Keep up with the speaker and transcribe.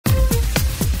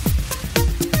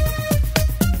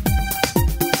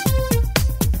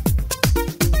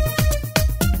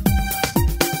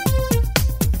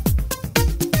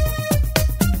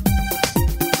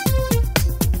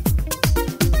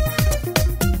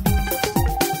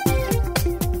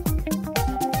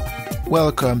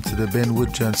Welcome to the Ben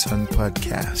Wood Johnson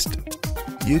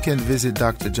podcast. You can visit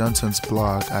Dr. Johnson's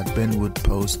blog at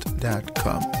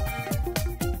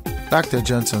benwoodpost.com. Dr.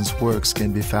 Johnson's works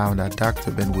can be found at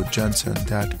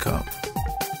drbenwoodjohnson.com.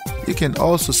 You can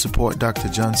also support Dr.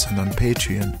 Johnson on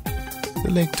Patreon,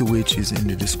 the link to which is in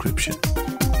the description.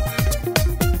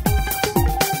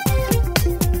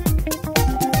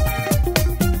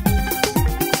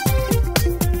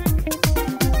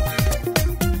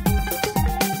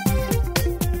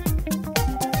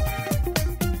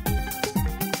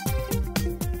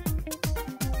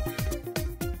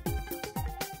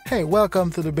 Hey,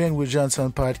 welcome to the Ben Wood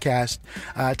Johnson podcast.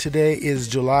 Today is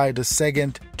July the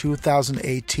 2nd,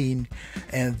 2018,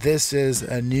 and this is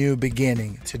a new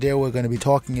beginning. Today we're going to be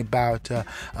talking about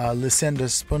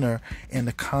Lysander and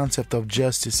the concept of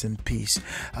justice and peace.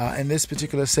 In this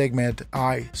particular segment,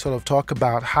 I sort of talk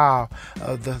about how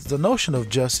the notion of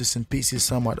justice and peace is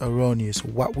somewhat erroneous.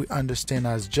 What we understand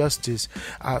as justice,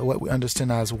 what we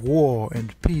understand as war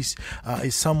and peace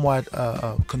is somewhat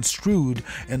construed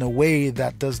in a way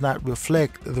that does not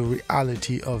reflect the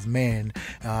reality of man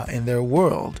in their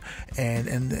world.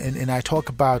 And I talk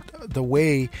about the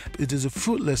way it is a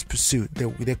fruitless pursuit.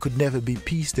 There could never be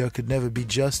peace, there could never be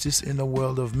justice in the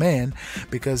world of man,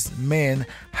 because man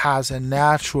has a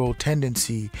natural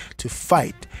tendency to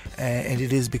fight, and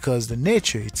it is because the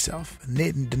nature itself,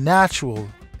 the natural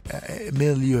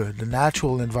milieu, the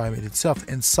natural environment itself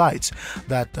incites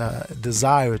that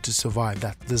desire to survive,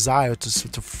 that desire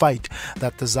to fight,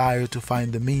 that desire to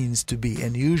find the means to be.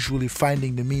 And usually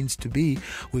finding the means to be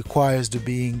requires the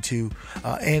being to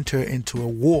enter into a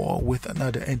war with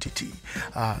another entity,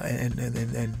 and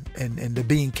the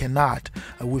being cannot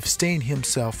withstand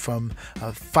himself from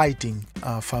fighting,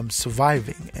 from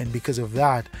surviving. And because of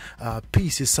that,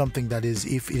 peace is something that is,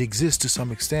 if it exists to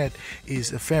some extent,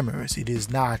 is ephemeral. It is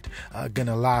not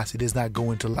gonna last. It is not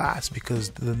going to last,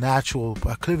 because the natural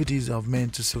proclivities of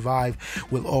men to survive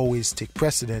will always take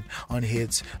precedent on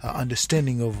his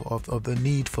understanding of the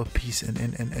need for peace and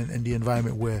the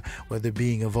environment where the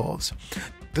being evolves.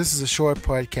 This is a short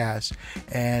podcast,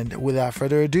 and without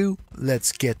further ado,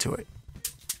 let's get to it.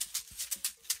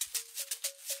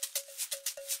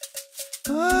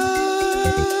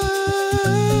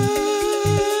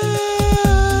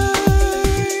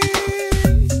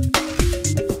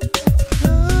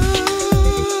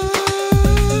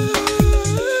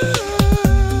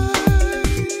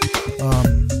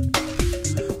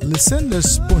 Lysander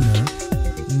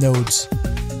notes,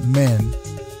 men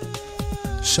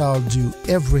shall do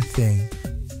everything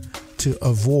to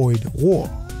avoid war,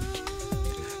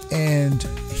 and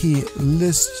he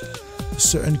lists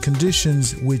certain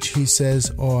conditions which he says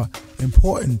are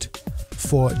important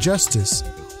for justice,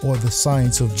 or the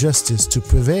science of justice, to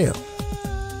prevail.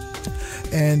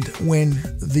 And when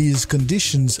these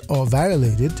conditions are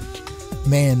violated,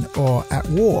 men are at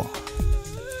war.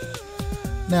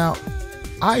 Now,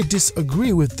 I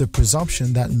disagree with the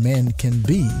presumption that men can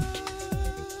be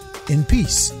in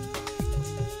peace.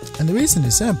 And the reason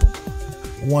is simple.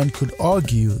 One could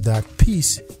argue that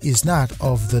peace is not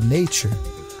of the nature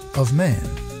of man.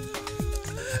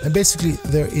 And basically,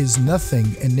 there is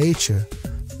nothing in nature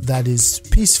that is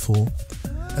peaceful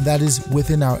and that is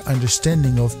within our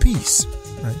understanding of peace.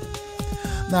 Right?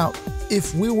 Now,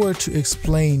 if we were to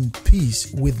explain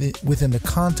peace within the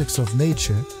context of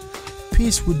nature,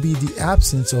 peace would be the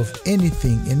absence of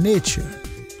anything in nature.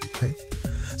 Okay?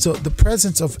 So the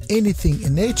presence of anything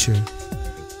in nature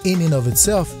in and of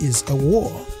itself is a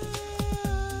war,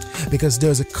 because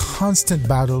there's a constant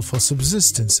battle for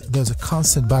subsistence, there's a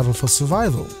constant battle for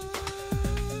survival,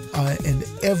 and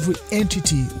every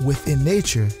entity within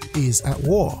nature is at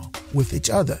war with each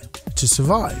other to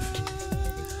survive.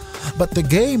 But the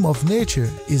game of nature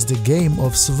is the game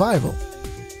of survival.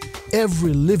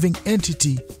 Every living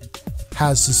entity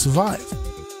has to survive.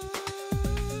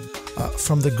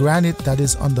 From the granite that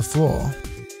is on the floor,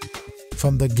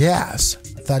 from the gas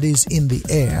that is in the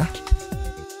air,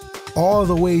 all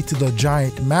the way to the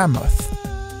giant mammoth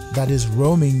that is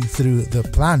roaming through the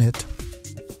planet.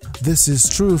 This is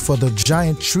true for the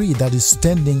giant tree that is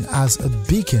standing as a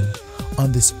beacon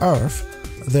on this earth.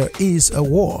 There is a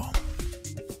war.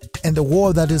 And the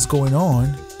war that is going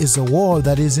on is a war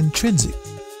that is intrinsic.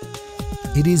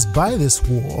 It is by this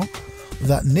war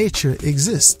that nature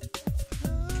exists.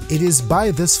 It is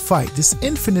by this fight, this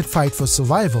infinite fight for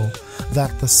survival,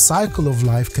 that the cycle of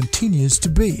life continues to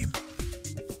be.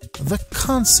 The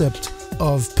concept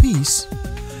of peace,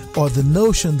 or the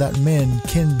notion that men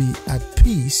can be at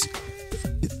peace,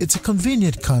 it's a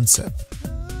convenient concept.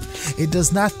 It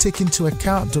does not take into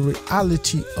account the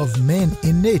reality of men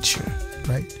in nature,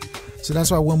 right? So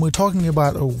that's why when we're talking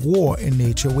about a war in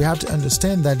nature, we have to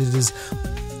understand that it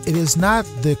is not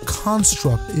the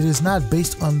construct, it is not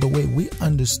based on the way we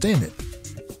understand it.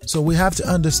 So we have to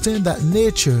understand that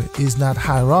nature is not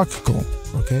hierarchical,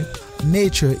 okay?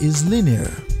 Nature is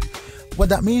linear. What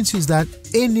that means is that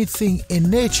anything in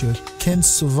nature can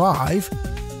survive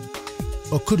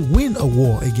or could win a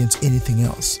war against anything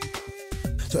else.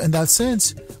 So in that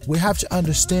sense, we have to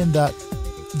understand that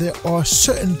there are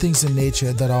certain things in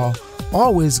nature that are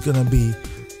always going to be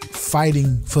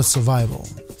fighting for survival.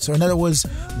 So in other words,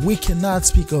 we cannot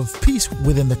speak of peace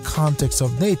within the context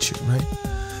of nature, right?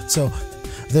 So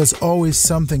there's always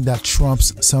something that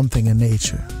trumps something in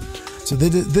nature. So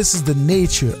this is the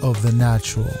nature of the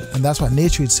natural. And that's why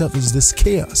nature itself is this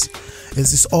chaos.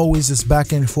 It's this always this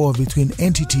back and forth between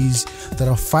entities that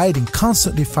are fighting,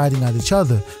 constantly fighting at each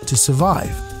other to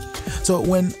survive. So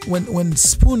when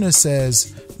Spooner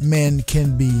says men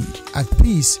can be at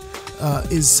peace,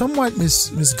 is somewhat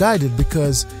misguided,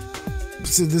 because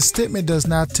the statement does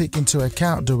not take into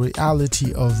account the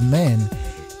reality of men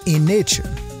in nature.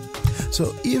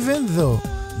 So even though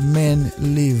men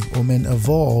live or men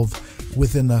evolve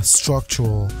within a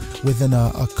structural, within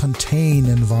a contained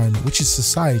environment, which is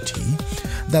society,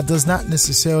 that does not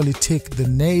necessarily take the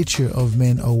nature of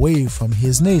man away from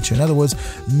his nature. In other words,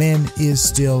 man is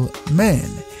still man.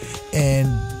 And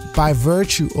by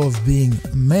virtue of being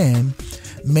man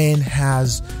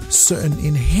has certain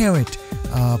inherent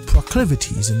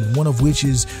proclivities, and one of which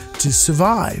is to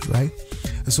survive, right?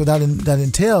 So that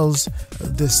entails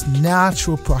this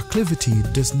natural proclivity,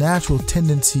 this natural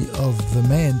tendency of the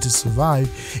man to survive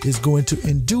is going to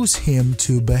induce him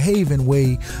to behave in a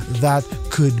way that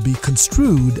could be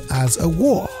construed as a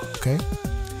war, okay?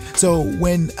 So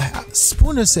when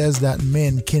Spooner says that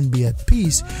men can be at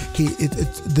peace,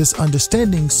 this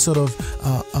understanding sort of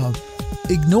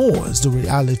ignores the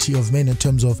reality of men in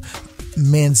terms of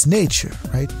man's nature,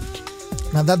 right?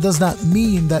 Now, that does not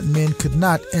mean that men could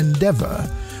not endeavor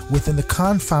within the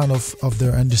confine of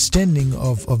their understanding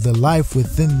of their life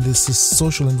within this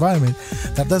social environment.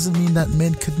 That doesn't mean that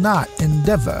men could not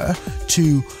endeavor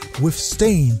to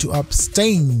withstand, to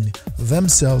abstain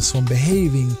themselves from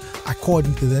behaving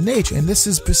according to their nature. And this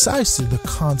is precisely the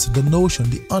concept, the notion,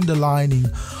 the underlying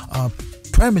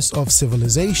premise of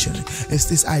civilization. It's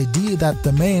this idea that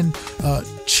the man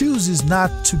chooses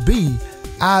not to be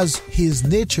as his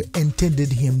nature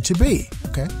intended him to be,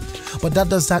 okay? But that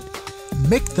does not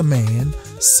make the man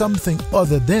something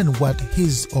other than what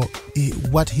his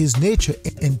nature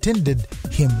intended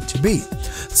him to be.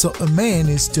 So a man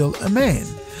is still a man.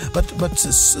 But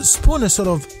Spooner sort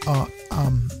of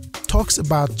talks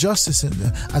about justice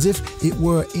as if it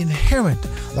were inherent,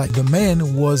 like the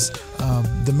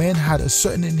man had a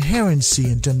certain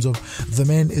inherency in terms of the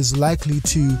man is likely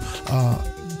to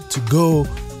go.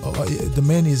 The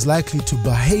man is likely to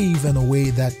behave in a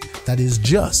way that is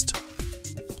just.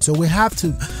 So we have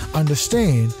to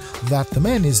understand that the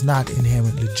man is not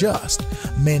inherently just.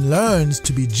 Man learns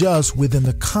to be just within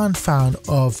the confine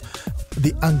of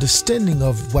the understanding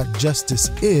of what justice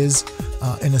is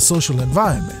in a social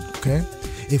environment. Okay,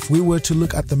 if we were to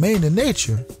look at the man in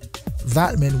nature,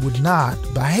 that man would not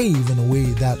behave in a way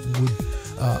that would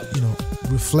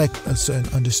reflect a certain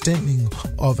understanding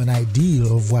of an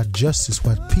ideal of what justice,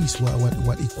 what peace,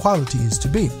 what equality is to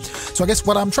be. So I guess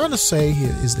what I'm trying to say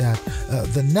here is that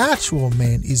the natural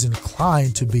man is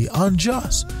inclined to be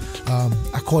unjust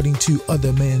according to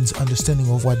other men's understanding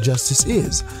of what justice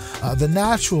is. The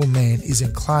natural man is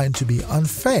inclined to be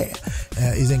unfair,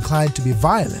 is inclined to be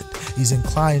violent, is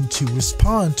inclined to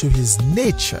respond to his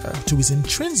nature, to his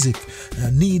intrinsic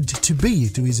need to be,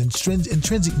 to his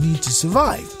intrinsic need to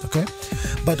survive. Okay,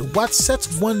 but what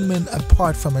sets one man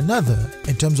apart from another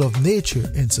in terms of nature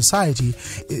in society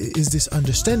is this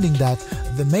understanding that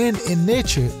the man in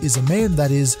nature is a man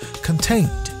that is contained,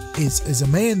 is a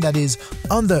man that is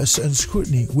under a certain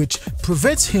scrutiny, which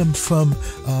prevents him from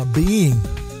being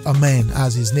a man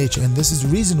as his nature. And this is the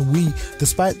reason we,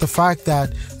 despite the fact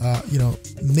that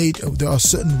there are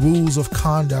certain rules of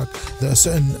conduct, there are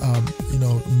certain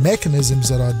mechanisms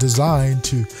that are designed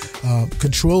to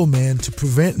control men, to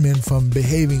prevent men from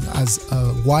behaving as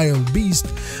a wild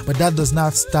beast, but that does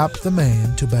not stop the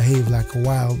man to behave like a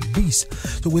wild beast.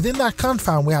 So within that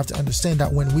confine, we have to understand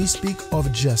that when we speak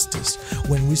of justice,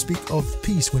 when we speak of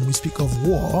peace, when we speak of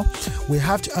war, we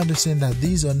have to understand that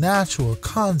these are natural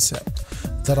concepts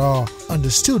that are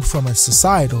understood from a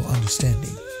societal understanding.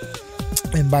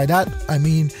 And by that I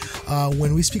mean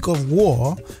when we speak of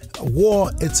war,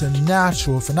 it's a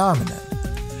natural phenomenon.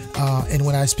 And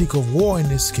when I speak of war in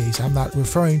this case, I'm not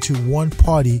referring to one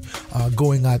party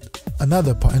going at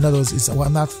another party. In other words,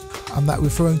 I'm not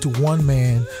referring to one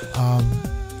man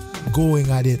going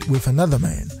at it with another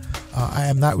man. I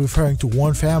am not referring to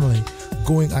one family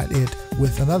going at it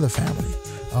with another family.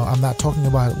 I'm not talking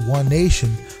about one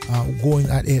nation going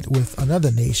at it with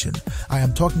another nation. I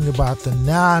am talking about the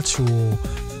natural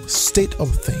state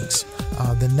of things,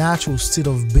 the natural state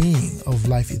of being of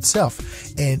life itself.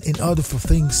 And in order for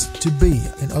things to be,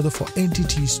 in order for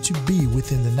entities to be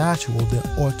within the natural, there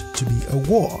ought to be a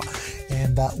war.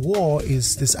 And that war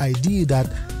is this idea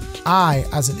that I,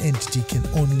 as an entity, can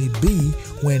only be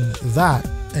when that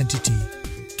entity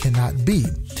cannot be.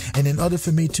 And in order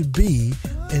for me to be,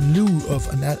 in lieu of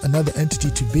another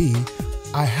entity to be,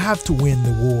 I have to win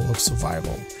the war of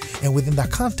survival. And within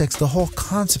that context, the whole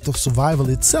concept of survival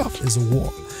itself is a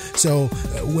war. So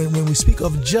when we speak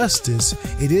of justice,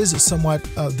 it is somewhat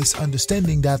this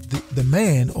understanding that the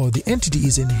man or the entity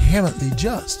is inherently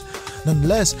just.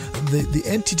 Nonetheless, the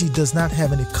entity does not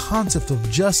have any concept of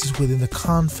justice within the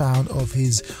confound of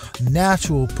his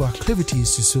natural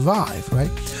proclivities to survive,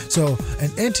 right? So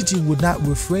an entity would not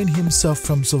refrain himself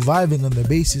from surviving on the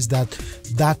basis that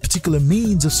that particular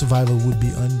means of survival would be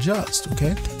unjust,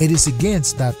 okay? It is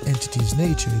against that entity's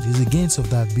nature. It is against of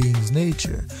that being's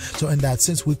nature. So in that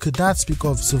sense, we could not speak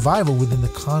of survival within the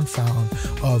confound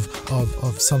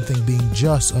of something being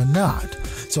just or not.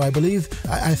 So I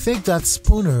think that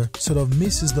Spooner sort of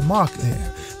misses the mark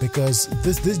there, because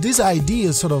these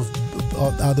ideas sort of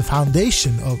are the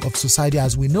foundation of society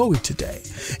as we know it today.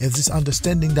 It's this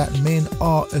understanding that men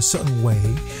are a certain way,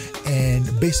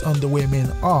 and based on the way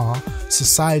men are,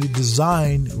 society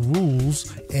design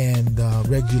rules and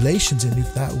regulations and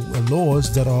if that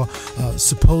laws that are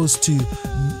supposed to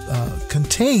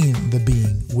contain the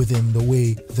being within the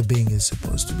way the being is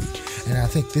supposed to be. And I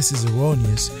think this is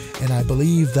erroneous, and I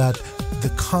believe that the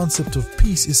concept of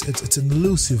peace it's an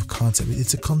elusive concept.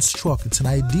 It's a construct. It's an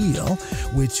ideal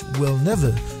which will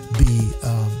never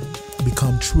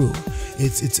become true.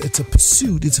 It's a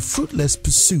pursuit. It's a fruitless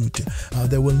pursuit.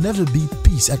 There will never be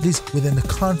peace, at least within the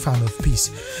confound of peace.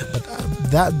 But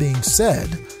that being said,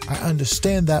 I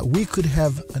understand that we could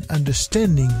have an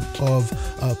understanding of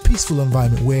a peaceful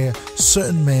environment where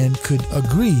certain men could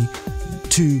agree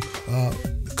to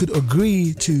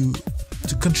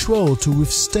control, to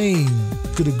withstand,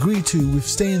 could agree to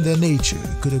withstand their nature,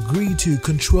 could agree to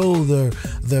control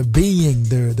their being,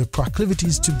 their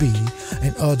proclivities to be,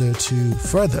 in order to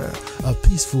further a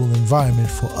peaceful environment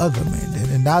for other men.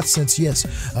 And in that sense, yes,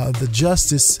 the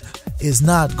justice is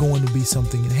not going to be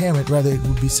something inherent, rather it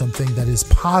would be something that is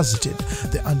posited.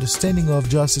 The understanding of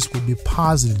justice would be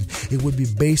posited. It would be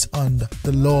based on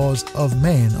the laws of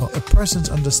man, or a person's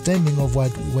understanding of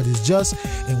what is just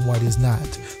and what is not.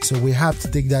 So we have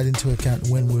to take that into account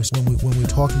when we're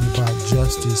talking about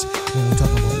justice, when we're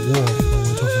talking about